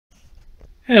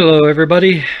Hello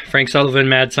everybody, Frank Sullivan,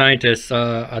 Mad Scientist.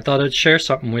 I thought I'd share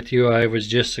something with you I was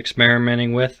just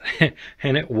experimenting with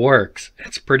and it works.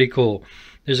 It's pretty cool.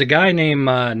 There's a guy named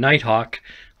NightHawk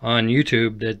on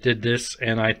YouTube that did this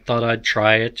and I thought I'd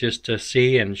try it just to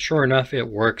see, and sure enough it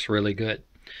works really good.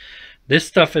 This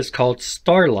stuff is called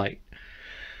Starlite.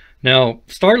 Now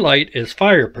Starlite is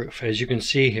fireproof, as you can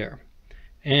see here.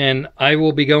 And I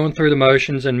will be going through the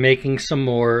motions and making some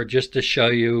more just to show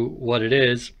you what it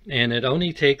is. And it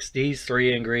only takes these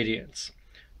three ingredients: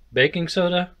 baking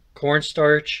soda,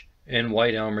 cornstarch, and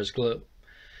white Elmer's glue.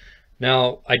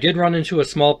 Now, I did run into a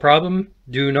small problem.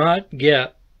 Do not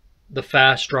get the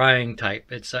fast drying type.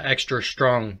 It's an extra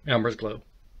strong Elmer's glue.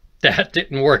 That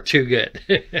didn't work too good.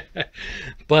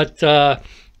 But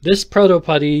this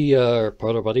Starlite,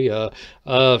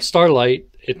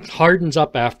 it hardens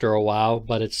up after a while,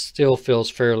 but it still feels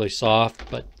fairly soft,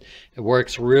 but it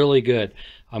works really good.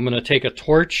 I'm going to take a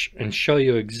torch and show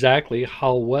you exactly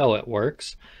how well it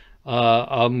works.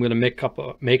 I'm going to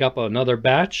make up another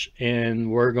batch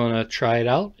and we're going to try it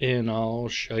out, and I'll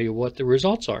show you what the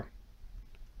results are.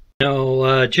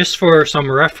 Now, just for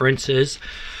some references,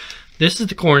 this is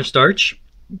the cornstarch.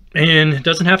 And it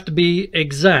doesn't have to be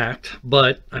exact,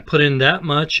 but I put in that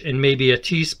much and maybe a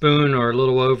teaspoon or a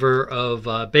little over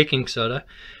of baking soda.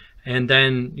 And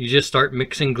then you just start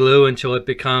mixing glue until it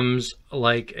becomes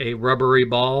like a rubbery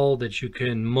ball that you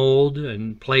can mold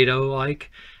and Play-Doh like.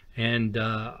 And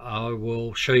I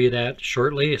will show you that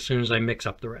shortly as soon as I mix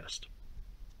up the rest.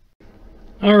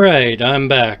 Alright, I'm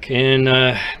back,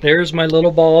 and there's my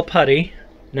little ball of putty.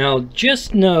 Now,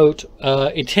 just note,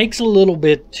 it takes a little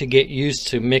bit to get used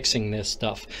to mixing this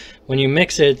stuff. When you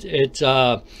mix it,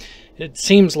 it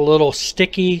seems a little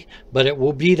sticky, but it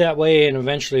will be that way, and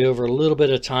eventually over a little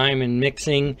bit of time in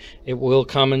mixing, it will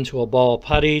come into a ball of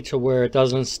putty to where it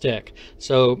doesn't stick.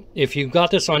 So if you've got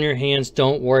this on your hands,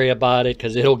 don't worry about it,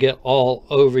 because it'll get all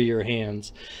over your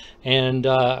hands. And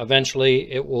eventually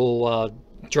it will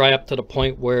dry up to the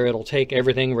point where it'll take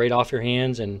everything right off your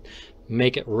hands and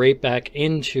make it right back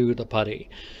into the putty.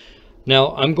 Now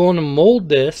I'm going to mold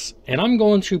this, and I'm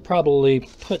going to probably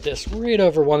put this right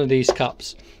over one of these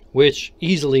cups, which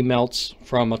easily melts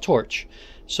from a torch.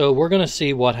 So we're going to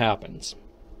see what happens.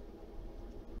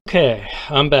 Okay,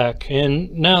 I'm back, and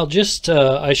now just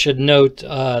I should note,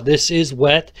 this is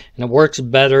wet and it works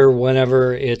better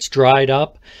whenever it's dried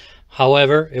up.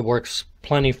 However, it works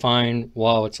plenty fine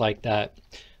while it's like that.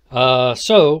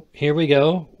 So here we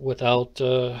go. Without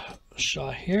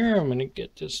shot here, I'm going to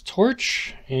get this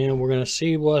torch and we're going to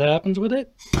see what happens with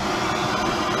it.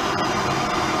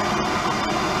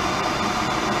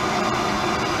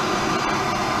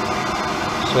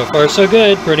 So far so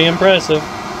good, pretty impressive.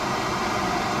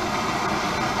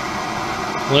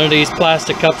 One of these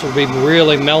plastic cups will be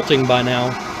really melting by now.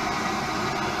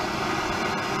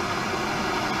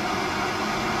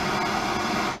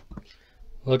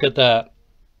 Look at that.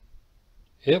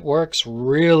 It works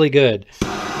really good.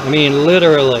 I mean,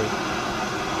 literally.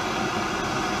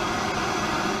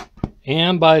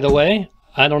 And by the way,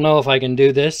 I don't know if I can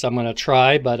do this. I'm going to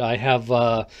try, but I have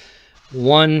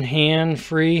one hand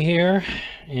free here,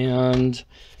 and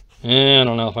I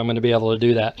don't know if I'm going to be able to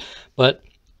do that. But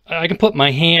I can put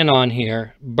my hand on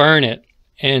here, burn it,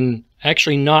 and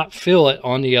actually not feel it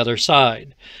on the other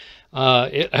side.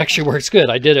 It actually works good.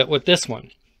 I did it with this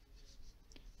one.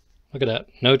 Look at that.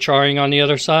 No charring on the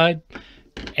other side.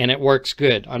 And it works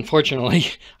good. Unfortunately,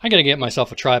 I gotta get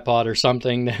myself a tripod or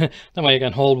something. That way I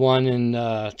can hold one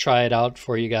and try it out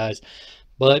for you guys.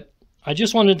 But I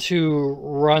just wanted to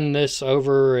run this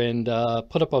over and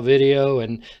put up a video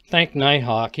and thank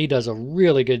NightHawk. He does a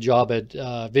really good job at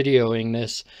videoing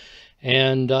this.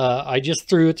 And I just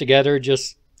threw it together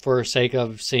just for sake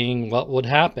of seeing what would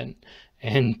happen.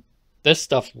 And this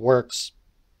stuff works.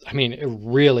 I mean, it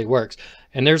really works.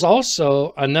 And there's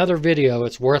also another video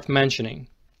it's worth mentioning.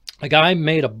 A guy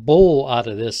made a bowl out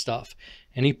of this stuff,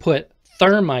 and he put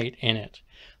thermite in it.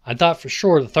 I thought for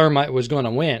sure the thermite was going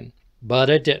to win,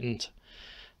 but it didn't.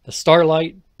 The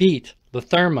Starlite beat the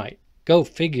thermite. Go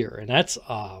figure. And that's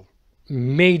a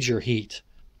major heat,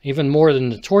 even more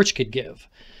than the torch could give.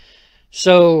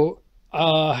 So,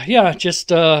 yeah, just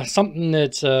something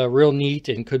that's real neat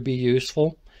and could be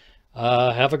useful.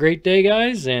 Have a great day,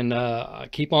 guys, and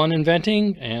keep on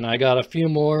inventing. And I got a few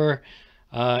more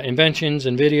inventions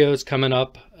and videos coming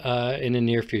up in the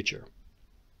near future.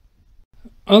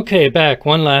 Okay, back.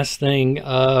 One last thing.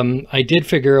 I did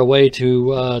figure a way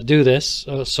to do this,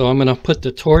 so I'm going to put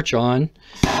the torch on,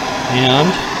 and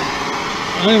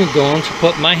I'm going to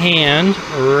put my hand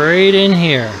right in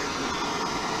here.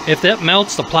 If that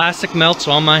melts, the plastic melts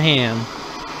on my hand.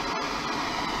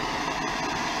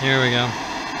 Here we go.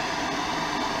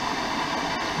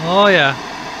 Oh yeah.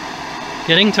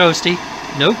 Getting toasty.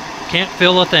 Nope, can't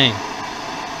feel a thing.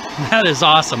 That is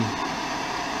awesome.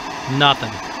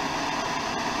 Nothing.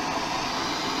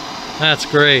 That's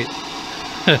great.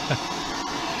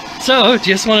 So,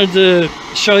 just wanted to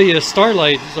show you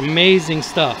Starlite. It's amazing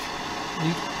stuff.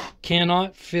 You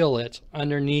cannot feel it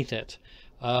underneath it.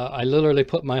 I literally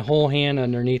put my whole hand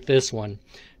underneath this one,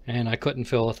 and I couldn't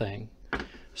feel a thing.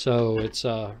 So, it's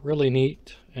really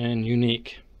neat and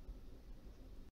unique.